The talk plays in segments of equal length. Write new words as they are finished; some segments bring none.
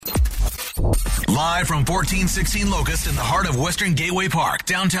Live from 1416 Locust in the heart of Western Gateway Park,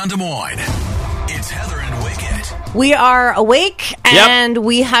 downtown Des Moines. It's Heather and Wicket. We are awake, and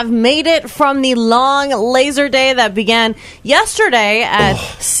we have made it from the long laser day that began yesterday at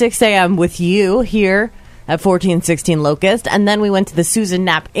 6 a.m. with you here at 1416 Locust. And then we went to the Susan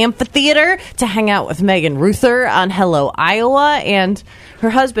Knapp Amphitheater to hang out with Megan Ruther on Hello, Iowa, and her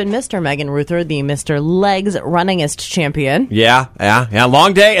husband, Mr. Megan Ruther, the Mr. Legs runningest champion. Yeah.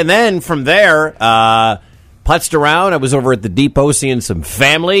 Long day. And then from there, putzed around. I was over at the Depot seeing some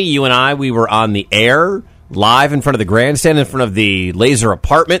family. You and we were on the air, live in front of the grandstand, in front of the laser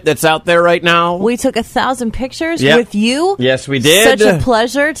apartment that's out there right now. We took 1,000 pictures with you. Yes, we did. Such a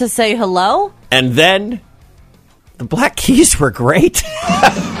pleasure to say hello. And then the Black Keys were great.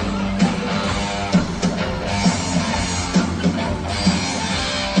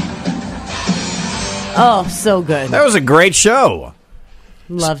 Oh, so good. That was a great show.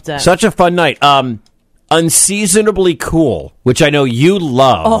 Loved it. Such a fun night. Unseasonably cool, which I know you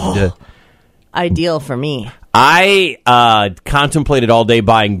loved. Oh, ideal for me. I contemplated all day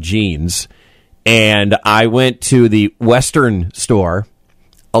buying jeans, and I went to the Western store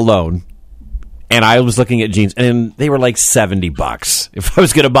alone, and I was looking at jeans, and they were like $70 if I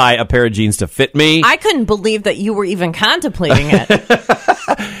was going to buy a pair of jeans to fit me. I couldn't believe that you were even contemplating it.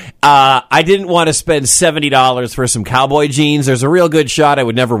 I didn't want to spend $70 for some cowboy jeans. There's a real good shot I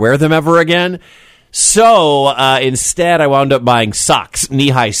would never wear them ever again. So instead, I wound up buying socks,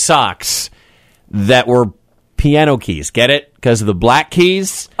 knee-high socks that were piano keys. Get it? Because of the black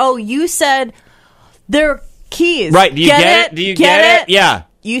keys. Oh, you said they're keys. Right. Do you get it? Do you get it? Yeah.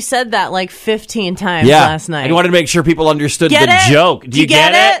 You said that like 15 times last night. I wanted to make sure people understood the joke. Do you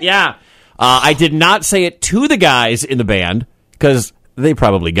get it? Yeah. I did not say it to the guys in the band because they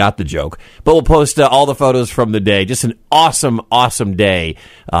probably got the joke. But we'll post all the photos from the day. Just an awesome, awesome day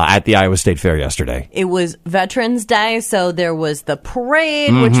at the Iowa State Fair yesterday. It was Veterans Day, so there was the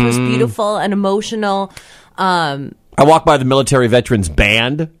parade, which was beautiful and emotional. I walked by the military veterans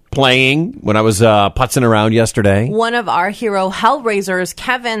band playing when I was putzing around yesterday. One of our hero Hellraisers,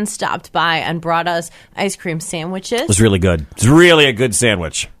 Kevin, stopped by and brought us ice cream sandwiches. It was really good. It's really a good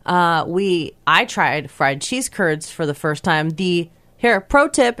sandwich. I tried fried cheese curds for the first time. Here, pro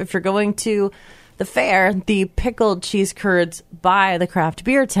tip, if you're going to the fair, the pickled cheese curds by the craft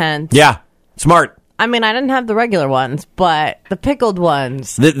beer tent. Yeah, smart. I mean, I didn't have the regular ones, but the pickled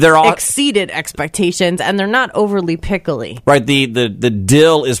ones they're all exceeded expectations, and they're not overly pickly. Right, the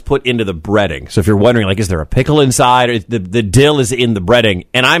dill is put into the breading. So if you're wondering, like, is there a pickle inside? Or the dill is in the breading,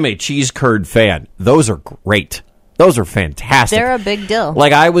 and I'm a cheese curd fan. Those are great. Those are fantastic. They're a big deal.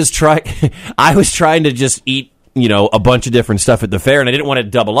 Like, I was trying to just eat, a bunch of different stuff at the fair, and I didn't want to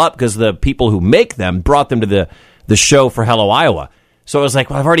double up because the people who make them brought them to the show for Hello, Iowa. So I was like,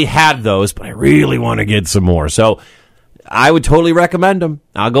 well, I've already had those, but I really want to get some more. So I would totally recommend them.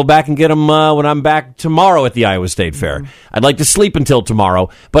 I'll go back and get them when I'm back tomorrow at the Iowa State Fair. I'd like to sleep until tomorrow,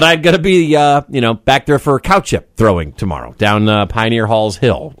 but I'm going to be, back there for cow chip throwing tomorrow down Pioneer Hall's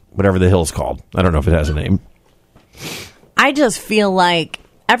Hill, whatever the hill's called. I don't know if it has a name. I just feel like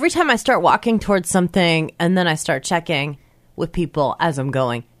every time I start walking towards something and then I start checking with people as I'm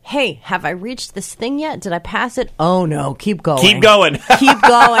going, hey, have I reached this thing yet? Did I pass it? Oh, no. Keep going. Keep going. Keep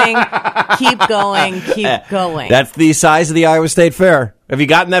going. Keep going. Keep going. That's the size of the Iowa State Fair. Have you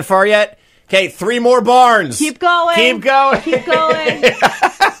gotten that far yet? Okay, 3 more barns. Keep going. Keep going. Keep going.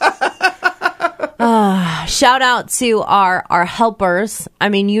 Shout out to our helpers. I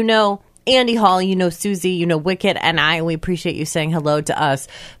mean, Andy Hall, Susie, Wicket, and we appreciate you saying hello to us.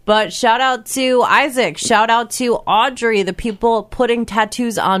 But shout out to Isaac, shout out to Audrey, the people putting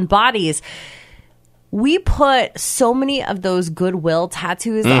tattoos on bodies. We put so many of those Goodwill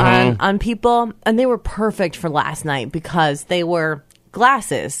tattoos on people, and they were perfect for last night because they were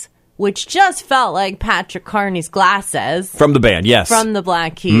glasses, which just felt like Patrick Carney's glasses. From the band, yes. From the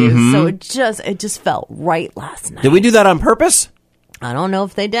Black Keys. So it just felt right last night. Did we do that on purpose? I don't know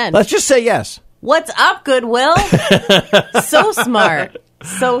if they did. Let's just say yes. What's up, Goodwill? So smart.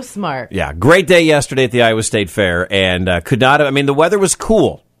 So smart. Yeah, great day yesterday at the Iowa State Fair, and the weather was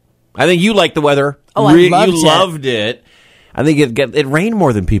cool. I think you liked the weather. Oh, I loved it. You loved it. I think it rained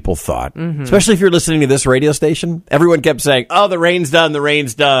more than people thought, especially if you're listening to this radio station. Everyone kept saying, oh, the rain's done, the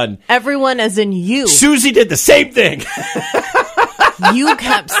rain's done. Everyone as in you. Susie did the same thing. You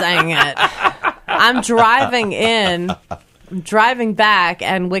kept saying it. I'm driving back,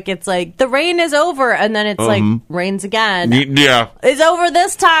 and Wicket's like, the rain is over, and then it's like, rains again. Yeah. It's over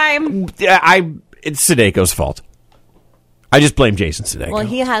this time. It's Sudeiko's fault. I just blame Jason Sudeiko. Well,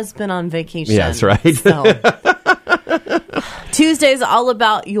 he has been on vacation. Yeah, that's right. So. Tuesday's all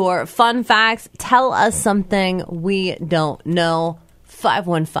about your fun facts. Tell us something we don't know.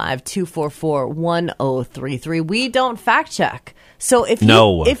 515-244-1033. We don't fact check. So if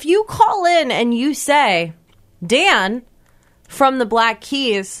you call in and you say, Dan from the Black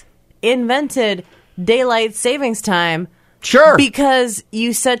Keys invented daylight savings time. Sure. Because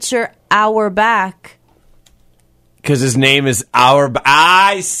you set your hour back. Because his name is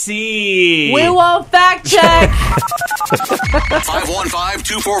I see. We won't fact check.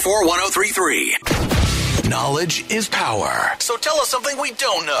 515-244-1033. Knowledge is power. So tell us something we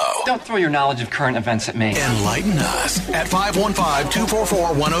don't know. Don't throw your knowledge of current events at me. Enlighten us at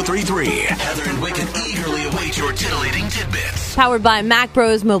 515-244-1033. Heather and Wicket eagerly await your titillating tidbits. Powered by Mac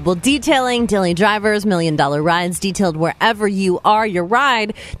Bros Mobile Detailing. Daily drivers, $1 million rides detailed wherever you are. Your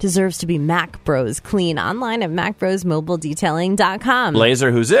ride deserves to be Mac Bros Clean. Online at macbrosmobiledetailing.com.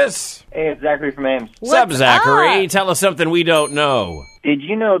 Laser, who's this? Hey, it's Zachary from Ames. What's up, Zachary? Tell us something we don't know. Did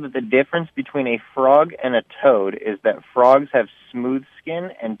you know that the difference between a frog and a toad is that frogs have smooth skin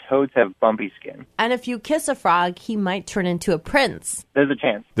and toads have bumpy skin? And if you kiss a frog, he might turn into a prince. There's a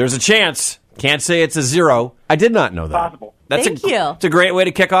chance. There's a chance. Can't say it's a zero. I did not know that. Possible. Thank you. It's a great way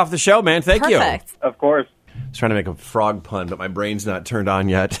to kick off the show, man. Thank you. Perfect. Of course. I was trying to make a frog pun, but my brain's not turned on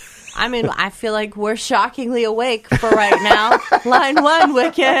yet. I mean, I feel like we're shockingly awake for right now. Line one,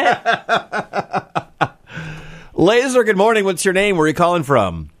 Wicket. Laser, good morning. What's your name? Where are you calling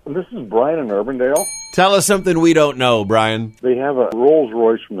from? This is Brian in Urbandale. Tell us something we don't know, Brian. They have a Rolls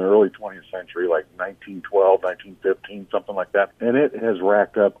Royce from the early 20th century, like 1912, 1915, something like that, and it has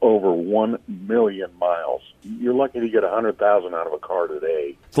racked up over 1 million miles. You're lucky to get 100,000 out of a car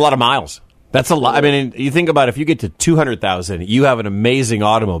today. It's a lot of miles. That's a lot. I mean, you think about it, if you get to 200,000, you have an amazing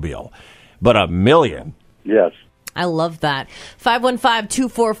automobile. But 1 million? Yes. I love that.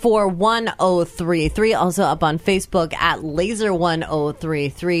 515-244-1033. Also up on Facebook at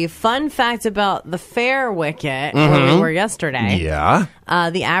Laser1033. Fun fact about the fair, Wicket, where we were yesterday. Yeah.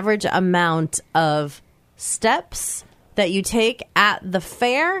 The average amount of steps that you take at the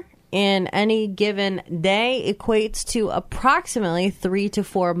fair in any given day equates to approximately 3 to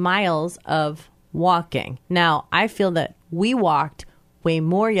 4 miles of walking. Now, I feel that we walked way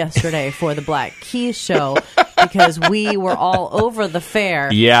more yesterday for the Black Keys show because we were all over the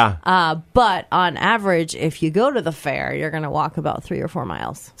fair. Yeah. But on average, if you go to the fair, you're going to walk about 3 or 4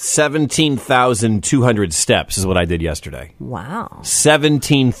 miles. 17,200 steps is what I did yesterday. Wow.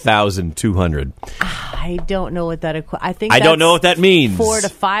 17,200. I don't know what that I think I don't know what that means. 4 to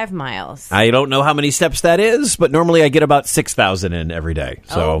 5 miles. I don't know how many steps that is, but normally I get about 6,000 in every day.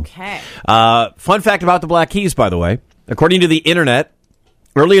 So, okay. Fun fact about the Black Keys, by the way. According to the internet,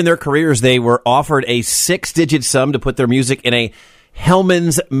 early in their careers, they were offered a 6-digit sum to put their music in a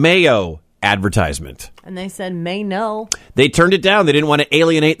Hellman's Mayo advertisement. And they said, may no. They turned it down. They didn't want to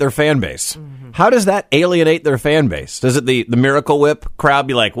alienate their fan base. Mm-hmm. How does that alienate their fan base? Does it the Miracle Whip crowd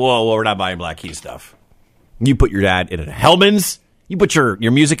be like, whoa, we're not buying Black Keys stuff? You put your ad in a Hellman's? You put your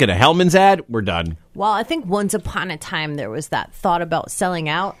music in a Hellman's ad? We're done. Well, I think once upon a time there was that thought about selling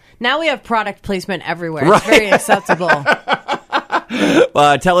out. Now we have product placement everywhere. Right. It's very acceptable.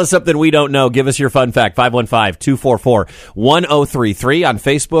 Tell us something we don't know. Give us your fun fact. 515-244-1033 on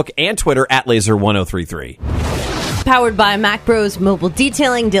Facebook and Twitter at Laser1033. Powered by Mac Bros Mobile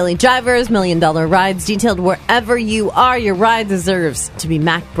Detailing. Daily drivers, $1 million rides detailed wherever you are. Your ride deserves to be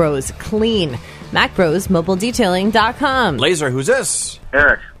Mac Bros Clean. MacBrosMobileDetailing.com. Laser, who's this?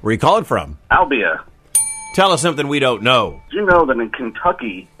 Eric. Where are you calling from? Albia. Tell us something we don't know. Did you know that in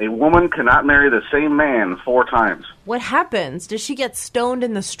Kentucky, a woman cannot marry the same man 4 times? What happens? Does she get stoned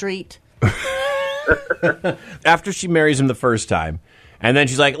in the street? After she marries him the first time, and then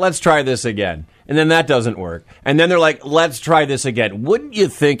she's like, let's try this again. And then that doesn't work. And then they're like, let's try this again. Wouldn't you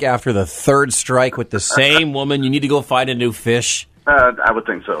think after the third strike with the same woman, you need to go find a new fish? I would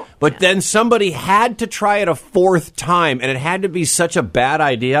think so. But then somebody had to try it a 4th time, and it had to be such a bad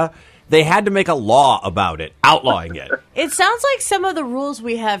idea. They had to make a law about it, outlawing it. It sounds like some of the rules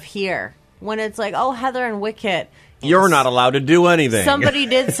we have here. When it's like, oh, Heather and Wicket. You're not allowed to do anything. Somebody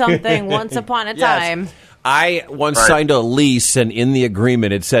did something once upon a time. I once signed a lease, and in the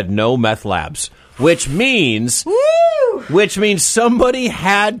agreement it said no meth labs, which means somebody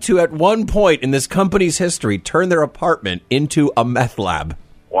had to, at one point in this company's history, turn their apartment into a meth lab.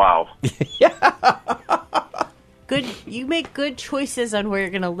 Wow. Good. You make good choices on where you're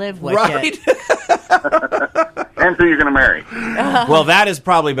going to live, Wicket. Right? And who you're going to marry. Well, that is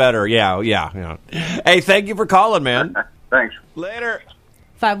probably better. Yeah. Hey, thank you for calling, man. Thanks. Later.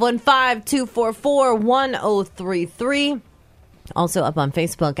 515-244-1033. Also up on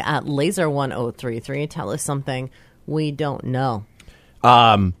Facebook at Laser1033. Tell us something we don't know.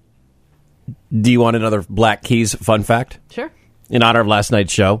 Do you want another Black Keys fun fact? Sure. In honor of last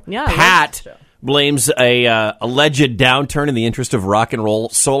night's show. Yeah. Pat blames a alleged downturn in the interest of rock and roll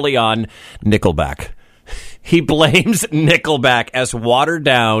solely on Nickelback. He blames Nickelback as watered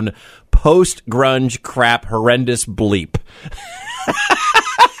down, post-grunge crap, horrendous bleep.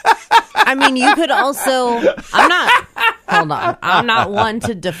 I mean, you could also... Hold on. I'm not one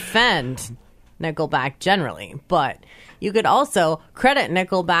to defend Nickelback generally, but you could also credit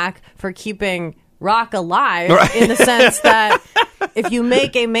Nickelback for keeping rock alive in the sense that if you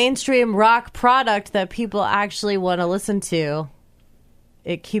make a mainstream rock product that people actually want to listen to,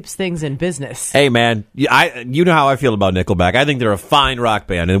 it keeps things in business. Hey, man, you know how I feel about Nickelback. I think they're a fine rock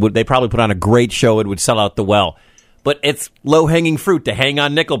band, and they probably put on a great show. It would sell out the well. But it's low-hanging fruit to hang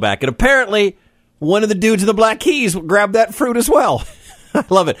on Nickelback. And apparently, one of the dudes in the Black Keys grabbed that fruit as well. I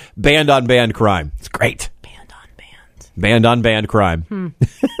love it. Band-on-band crime. It's great. Band-on-band. Band-on-band crime.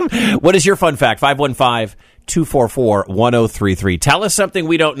 What is your fun fact? 515-244-1033. Tell us something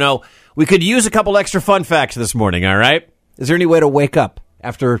we don't know. We could use a couple extra fun facts this morning, all right? Is there any way to wake up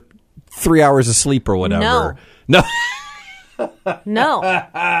after 3 hours of sleep or whatever? No. No.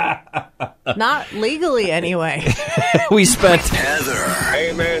 Not legally, anyway. We spent... Heather.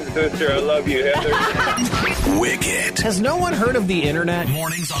 Hey, man, sister, I love you, Heather. Wicket. Has no one heard of the internet?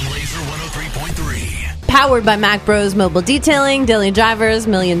 Mornings on Laser 103.3. Powered by Mac Bros Mobile Detailing, daily drivers, $1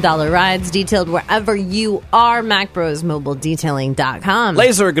 million rides, detailed wherever you are. MacBrosMobileDetailing.com.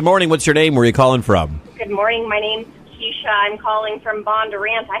 Laser, good morning. What's your name? Where are you calling from? Good morning. My name's Keisha. I'm calling from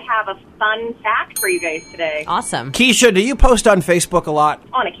Bondurant. I have a fun fact for you guys today. Awesome. Keisha, do you post on Facebook a lot?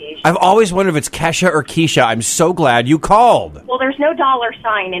 On occasion. I've always wondered if it's Kesha or Keisha. I'm so glad you called. Well, there's no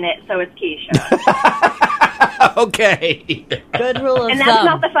 $sign in it, so it's Keisha. Okay. Good rule of And thumb. that's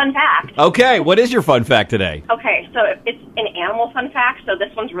not the fun fact. Okay, what is your fun fact today? Okay, so it's an animal fun fact, so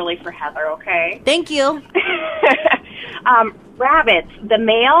this one's really for Heather, okay? Thank you. Rabbits, the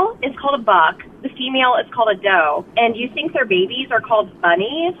male is called a buck, the female is called a doe, and you think their babies are called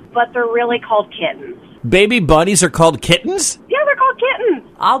bunnies, but they're really called kittens. Baby bunnies are called kittens? Yeah, they're called kittens.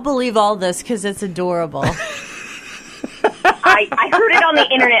 I'll believe all this because it's adorable. I heard it on the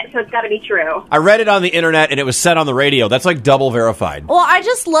internet, so it's got to be true. I read it on the internet and it was said on the radio. That's like double verified. Well, I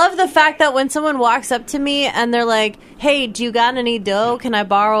just love the fact that when someone walks up to me and they're like, hey, do you got any dough? Can I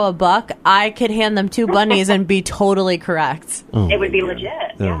borrow a buck? I could hand them 2 bunnies and be totally correct. It would be legit.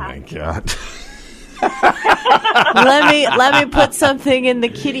 Oh, Yeah. my God. Let me put something in the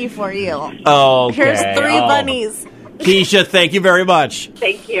kitty for you. Okay. Here's 3 bunnies. Keisha, thank you very much.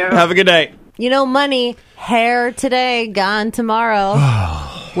 Thank you. Have a good day. You know, money, hair today, gone tomorrow.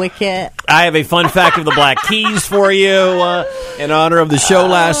 Wicket. I have a fun fact of the Black Keys for you in honor of the show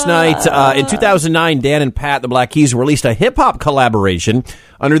last night. In 2009, Dan and Pat, the Black Keys, released a hip-hop collaboration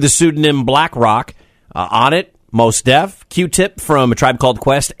under the pseudonym Black Rock. On it, Mos Def, Q-Tip from A Tribe Called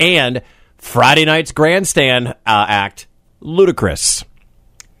Quest, and Friday night's grandstand act, Ludacris.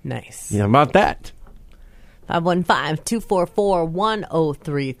 Nice. Yeah, how about that?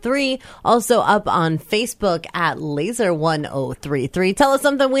 515-244-1033. Also up on Facebook at Laser1033. Tell us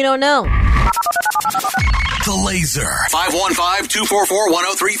something we don't know. The Laser.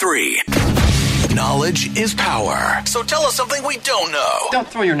 515-244-1033. Knowledge is power. So tell us something we don't know. Don't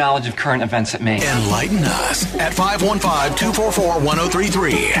throw your knowledge of current events at me. Enlighten us at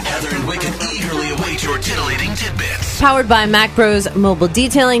 515-244-1033. Heather and Wicket eagerly await your titillating tidbits. Powered by Mac Bros Mobile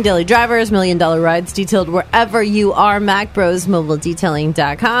Detailing, daily drivers, $1 million rides, detailed wherever you are.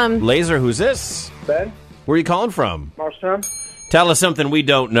 MacBrosMobileDetailing.com. Laser, who's this? Ben, Where are you calling from? Marshtown. Tell us something we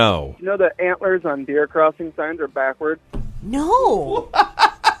don't know. You know the antlers on deer crossing signs are backwards? No.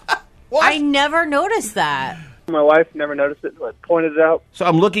 I never noticed that. My wife never noticed it, but pointed it out. So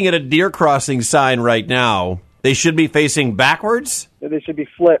I'm looking at a deer crossing sign right now. They should be facing backwards? They should be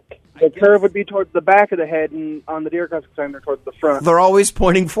flipped. The curve would be towards the back of the head, and on the deer crossing sign, they're towards the front. They're always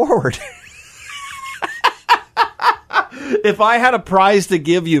pointing forward. If I had a prize to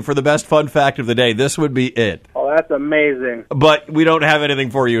give you for the best fun fact of the day, this would be it. Oh, that's amazing. But we don't have anything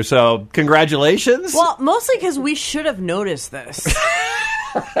for you, so congratulations. Well, mostly because we should have noticed this.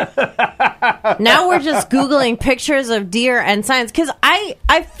 Now we're just Googling pictures of deer and signs. Because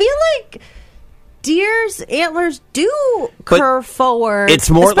I feel like deer's antlers do curve forward. It's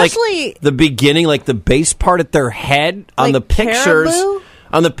more especially like the beginning, like the base part at their head on like the pictures. caribou?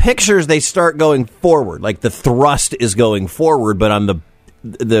 On the pictures, they start going forward, like the thrust is going forward. But on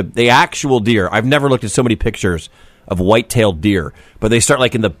the actual deer, I've never looked at so many pictures of white-tailed deer, but they start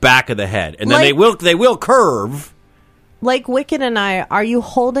like in the back of the head, and then Like- they will curve, like Wicked and I, are you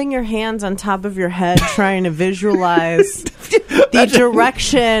holding your hands on top of your head trying to visualize the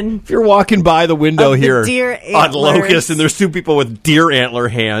direction? If you're walking by the window here deer on Locust and there's two people with deer antler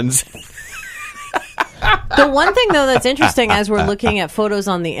hands. The one thing, though, that's interesting as we're looking at photos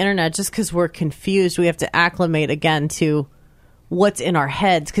on the internet, just because we're confused, we have to acclimate again to what's in our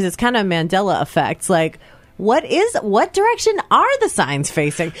heads, because it's kind of Mandela effect. Like, what direction are the signs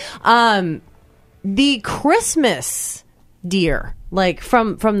facing? The Christmas deer, like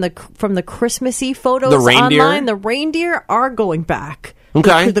from the Christmassy photos online, the reindeer are going back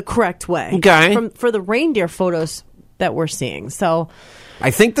to the correct way. Okay. For the reindeer photos that we're seeing. So I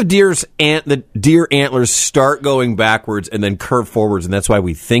think the deer antlers start going backwards and then curve forwards, and that's why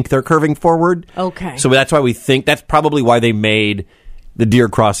we think they're curving forward. Okay. So that's why we think that's probably why they made the deer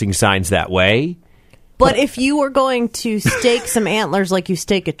crossing signs that way. But if you were going to stake some antlers like you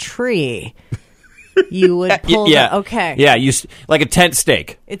stake a tree, you would pull okay. Yeah, like a tent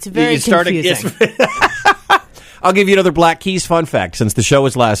stake. It's very confusing. I'll give you another Black Keys fun fact. Since the show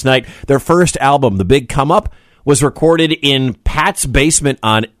was last night, their first album, The Big Come Up, was recorded in Pat's basement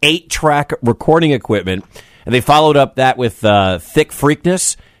on 8-track recording equipment. And they followed up that with Thick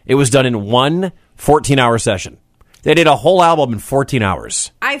Freakness. It was done in one 14-hour session. They did a whole album in 14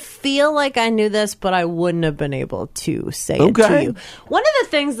 hours. I feel like I knew this, but I wouldn't have been able to say it to you. One of the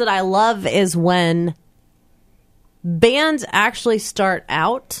things that I love is when bands actually start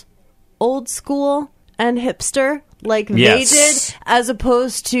out old school and hipster like they did, as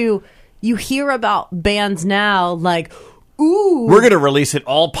opposed to you hear about bands now like, ooh, we're going to release it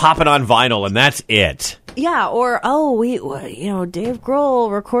all popping on vinyl, and that's it. Yeah, or, Dave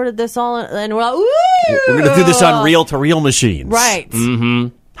Grohl recorded this all, and we're like, ooh! We're going to do this on reel-to-reel machines. Right.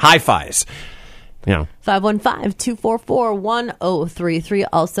 Mm-hmm. Hi-Fis. Yeah. 515-244-1033.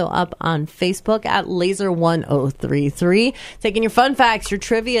 Also up on Facebook at Laser1033. Taking your fun facts, your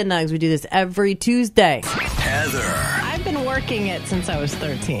trivia nugs. We do this every Tuesday. Heather. I've been working it since I was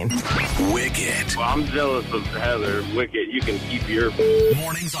 13. Wicked. Well, I'm jealous of Heather. Wicked, you can keep your...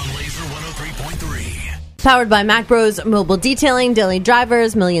 Mornings on Laser 103.3. Powered by Mac Bros Mobile Detailing, daily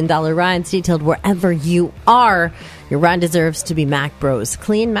drivers, $1 Million rides detailed wherever you are. Your ride deserves to be Mac Bros.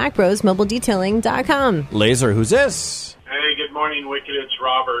 Clean MacBrosMobileDetailing.com. Laser, who's this? Hey, good morning, Wicked. It's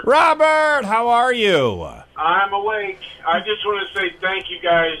Robert. Robert, how are you? I'm awake. I just want to say thank you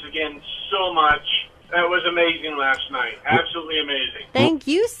guys again so much. That was amazing last night. Absolutely amazing. Thank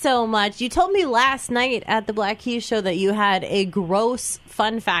you so much. You told me last night at the Black Keys show that you had a gross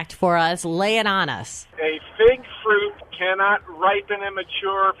fun fact for us. Lay it on us. A fig fruit cannot ripen and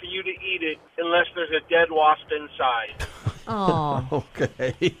mature for you to eat it unless there's a dead wasp inside. Oh.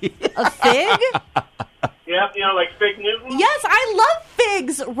 Okay. A fig? Yep, like Fig Newton? Yes, I love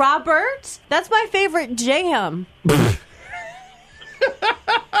figs, Robert. That's my favorite jam.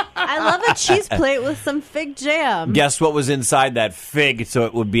 I love a cheese plate with some fig jam. Guess what was inside that fig so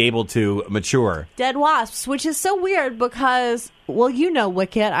it would be able to mature? Dead wasps, which is so weird because, well, you know,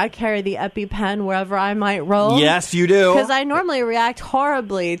 Wicked, I carry the EpiPen wherever I might roam. Yes, you do. Because I normally react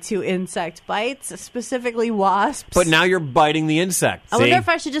horribly to insect bites, specifically wasps. But now you're biting the insect. I wonder if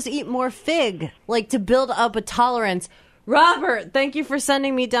I should just eat more fig, like to build up a tolerance. Robert, thank you for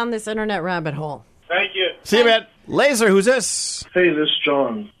sending me down this internet rabbit hole. Thank you. See you, man. Laser, who's this? Hey, this is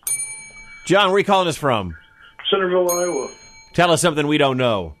John. John, where are you calling us from? Centerville, Iowa. Tell us something we don't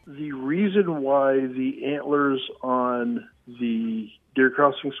know. The reason why the antlers on the deer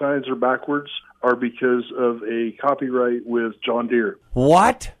crossing signs are backwards are because of a copyright with John Deere.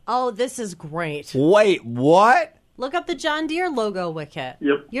 What? Oh, this is great. Wait, what? Look up the John Deere logo, Wicket.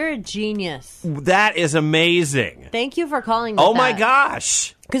 Yep. You're a genius. That is amazing. Thank you for calling me. Oh, my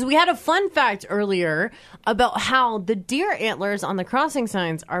gosh. Because we had a fun fact earlier about how the deer antlers on the crossing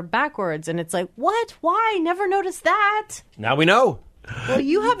signs are backwards. And it's like, what? Why? Never noticed that. Now we know. Well,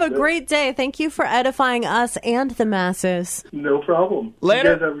 you have a great day. Thank you for edifying us and the masses. No problem. Later.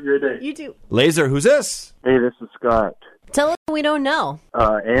 You guys have a great day. You too. Laser, who's this? Hey, this is Scott. Tell us what we don't know.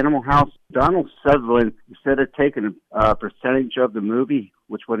 Animal House. Donald Sutherland, instead of taking a percentage of the movie,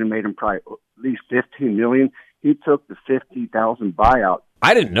 which would have made him probably at least $15 million, he took the $50,000 buyout.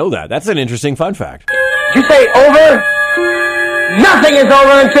 I didn't know that. That's an interesting fun fact. Did you say over? Nothing is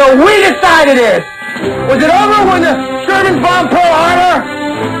over until we decide it is. Was it over when the Germans bombed Pearl Harbor?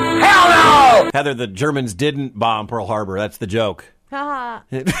 Hell no! Heather, the Germans didn't bomb Pearl Harbor. That's the joke. Haha.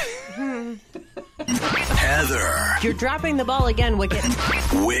 Heather. You're dropping the ball again, Wicket.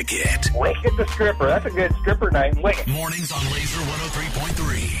 Wicked. Wicked the stripper. That's a good stripper name. Wicked. Mornings on Laser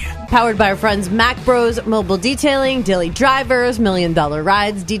 103.3. Powered by our friends Mac Bros Mobile Detailing, daily drivers, $1 million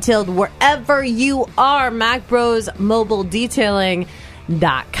rides, detailed wherever you are. Mac Bros Mobile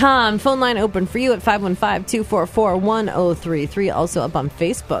Detailing.com. Phone line open for you at 515-244-1033. Also up on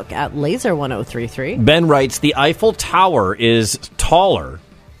Facebook at Laser1033. Ben writes, the Eiffel Tower is taller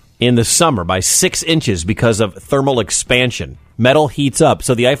in the summer by 6 inches because of thermal expansion. Metal heats up,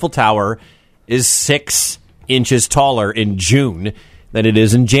 so the Eiffel Tower is 6 inches taller in June than it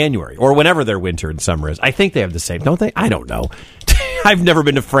is in January, or whenever their winter and summer is. I think they have the same, don't they? I don't know. I've never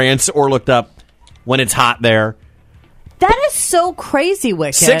been to France or looked up when it's hot there. That is so crazy,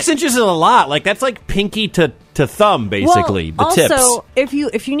 Wicket. 6 inches is a lot. Like, that's like pinky to thumb, basically, well, the tips. Also, if you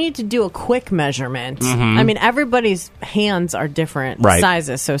need to do a quick measurement, I mean, everybody's hands are different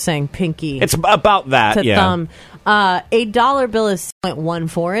sizes, so saying pinky it's about that, to thumb. A dollar bill is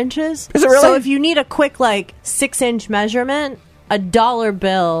 0.14 inches. Is it really? So if you need a quick, 6-inch measurement, a dollar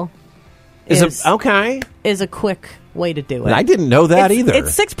bill is a quick way to do it. I didn't know that either.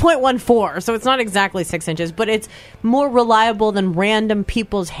 It's 6.14, so it's not exactly 6 inches, but it's more reliable than random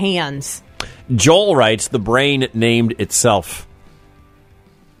people's hands. Joel writes, the brain named itself.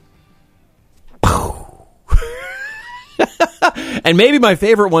 And maybe my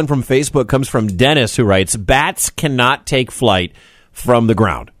favorite one from Facebook comes from Dennis, who writes, bats cannot take flight from the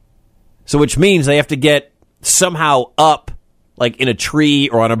ground. So which means they have to get somehow up, like in a tree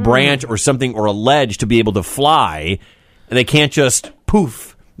or on a branch or something, or a ledge to be able to fly. And they can't just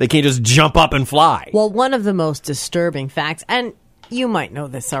poof. They can't just jump up and fly. Well, one of the most disturbing facts, and you might know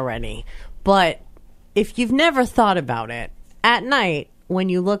this already, but if you've never thought about it, at night, when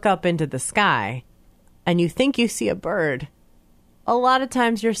you look up into the sky and you think you see a bird, a lot of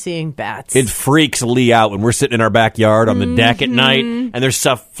times you're seeing bats. It freaks Lee out when we're sitting in our backyard on the deck at night and there's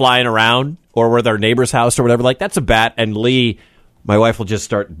stuff flying around, or with our neighbor's house or whatever. Like, that's a bat. And Lee, my wife, will just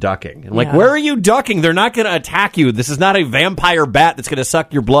start ducking. I'm like, where are you ducking? They're not going to attack you. This is not a vampire bat that's going to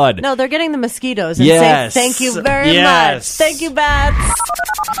suck your blood. No, they're getting the mosquitoes and say thank you very much. Thank you, bats.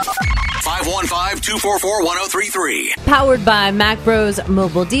 515-244-1033. Powered by Mac Bros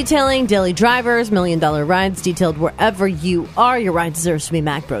Mobile Detailing, daily drivers, $1 million rides, detailed wherever you are. Your ride deserves to be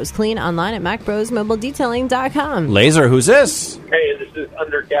Mac Bros clean. Online at MacBrosMobileDetailing.com. Laser, who's this? Hey, this is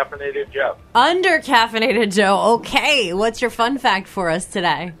Undercaffeinated Joe. Undercaffeinated Joe. Okay, what's your fun fact for us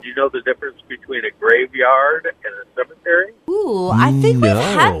today? Do you know the difference between a graveyard and a cemetery? Ooh, I think we've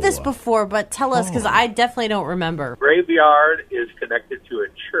had this before, but tell us, because I definitely don't remember. Graveyard is connected to a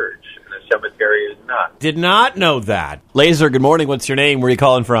church, and a cemetery is not. Did not know that. Laser, good morning. What's your name? Where are you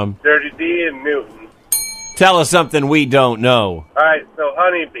calling from? Dirty D in Newton. Tell us something we don't know. All right, so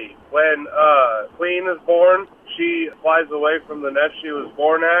honeybee. When queen is born, she flies away from the nest she was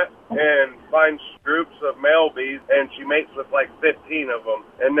born at and finds groups of male bees, and she mates with like 15 of them.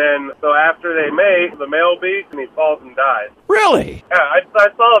 And then, so after they mate, the male bee, and he falls and dies. Really? Yeah, I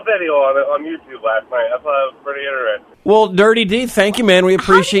saw a video on it on YouTube last night. I thought it was pretty interesting. Well, Dirty D, thank you, man. We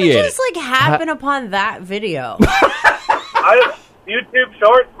appreciate it. How did you just happen upon that video? YouTube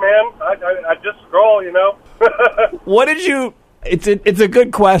Shorts, man. I just scroll, you know. What did you... It's a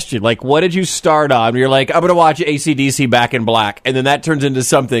good question. Like, what did you start on? You're like, I'm going to watch AC/DC Back in Black, and then that turns into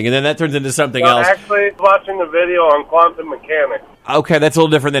something, and then that turns into something else. Actually, watching the video on quantum mechanics. Okay, that's a little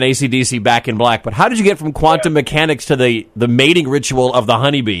different than AC/DC Back in Black, but how did you get from quantum mechanics to the mating ritual of the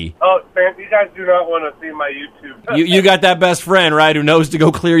honeybee? Oh, man, you guys do not want to see my YouTube. You got that best friend, right, who knows to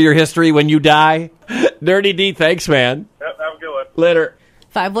go clear your history when you die? Dirty D, thanks, man. Yep, have a good one. Later.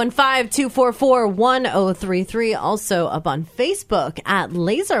 515-244-1033. Also up on Facebook at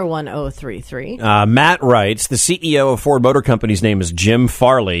Laser1033. Matt writes, the CEO of Ford Motor Company's name is Jim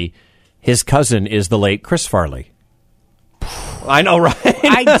Farley. His cousin is the late Chris Farley. I know, right?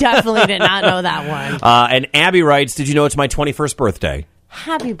 I definitely did not know that one. And Abby writes, did you know it's my 21st birthday?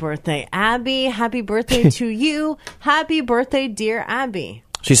 Happy birthday, Abby. Happy birthday to you. Happy birthday, dear Abby.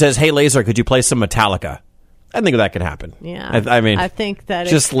 She says, hey, Laser, could you play some Metallica? I think that could happen. Yeah. I mean, I think that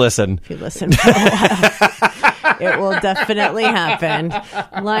just listen. If you listen for a while, it will definitely happen.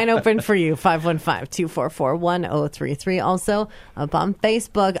 Line open for you, 515-244-1033. Also up on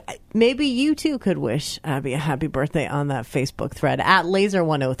Facebook. Maybe you too could wish Abby a happy birthday on that Facebook thread at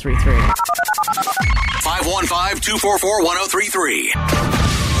Laser1033.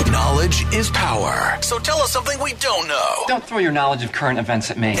 515-244-1033. Knowledge is power. So tell us something we don't know. Don't throw your knowledge of current events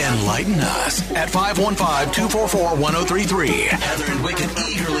at me. Enlighten us at 515-244-1033. Heather and Wicket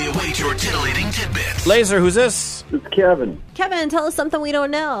eagerly await your titillating tidbits. Laser, who's this? It's Kevin. Kevin, tell us something we don't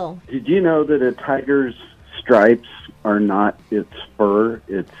know. Did you know that a tiger's stripes are not its fur,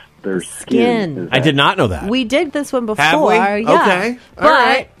 it's their Skin. I did not know that. We did this one before. Have we? Yeah. Okay. All But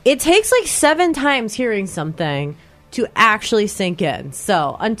right. it takes like 7 times hearing something to actually sink in.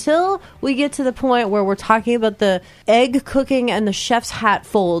 So until we get to the point where we're talking about the egg cooking and the chef's hat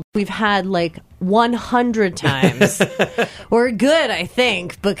fold, we've had like 100 times. We're good, I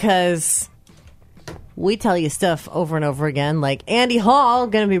think, because we tell you stuff over and over again. Like Andy Hall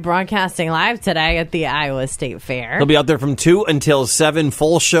going to be broadcasting live today at the Iowa State Fair. He'll be out there from 2 until 7,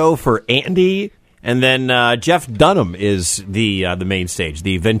 full show for Andy. And then Jeff Dunham is the main stage,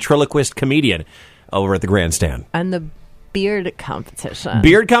 the ventriloquist comedian over at the grandstand. And the beard competition.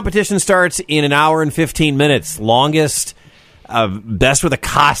 Beard competition starts in an hour and 15 minutes. Longest, best with a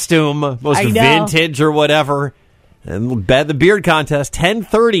costume, most vintage or whatever. And the beard contest,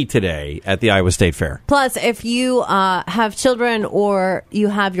 10:30 today at the Iowa State Fair. Plus, if you have children or you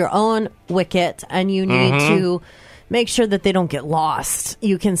have your own Wicket and you need to make sure that they don't get lost,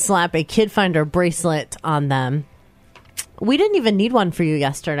 you can slap a Kid Finder bracelet on them. We didn't even need one for you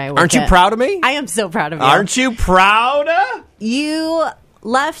yesterday. Aren't you proud of me? I am so proud of you. Aren't you proud? You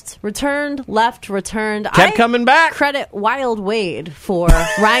left, returned. Kept coming back. Credit Wild Wade for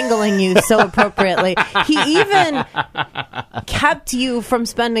wrangling you so appropriately. He even kept you from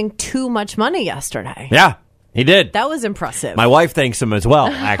spending too much money yesterday. Yeah, he did. That was impressive. My wife thanks him as well,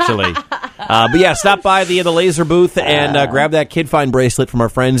 actually. But yeah, stop by the laser booth and grab that Kid Find bracelet from our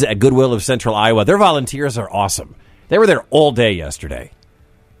friends at Goodwill of Central Iowa. Their volunteers are awesome. They were there all day yesterday.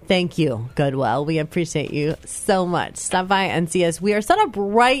 Thank you, Goodwill. We appreciate you so much. Stop by and see us. We are set up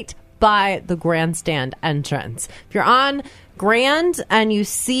right by the grandstand entrance. If you're on Grand and you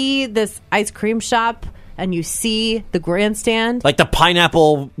see this ice cream shop and you see the grandstand, like the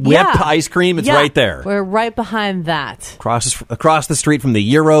pineapple whipped ice cream, it's right there. We're right behind that. Across the street from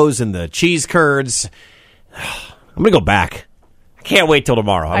the Euros and the cheese curds. I'm going to go back. I can't wait till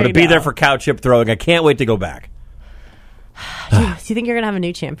tomorrow. I'm going to be there for cow chip throwing. I can't wait to go back. Do you think you're going to have a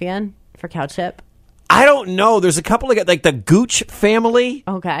new champion for cow chip? I don't know. There's a couple of, like the Gooch family.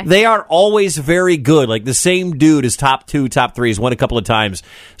 Okay. They are always very good. Like the same dude is top 2, top 3. He's won a couple of times.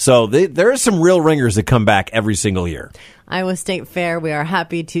 So there are some real ringers that come back every single year. Iowa State Fair, we are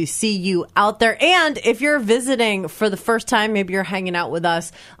happy to see you out there. And if you're visiting for the first time, maybe you're hanging out with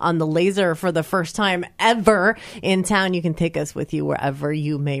us on the laser for the first time ever in town, you can take us with you wherever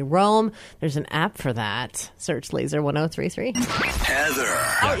you may roam. There's an app for that. Search Laser 1033. Heather.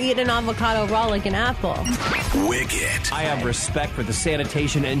 I'll eat an avocado raw like an apple. Wicket. I have respect for the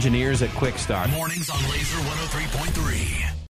sanitation engineers at Quick Start. Mornings on Laser 103.3.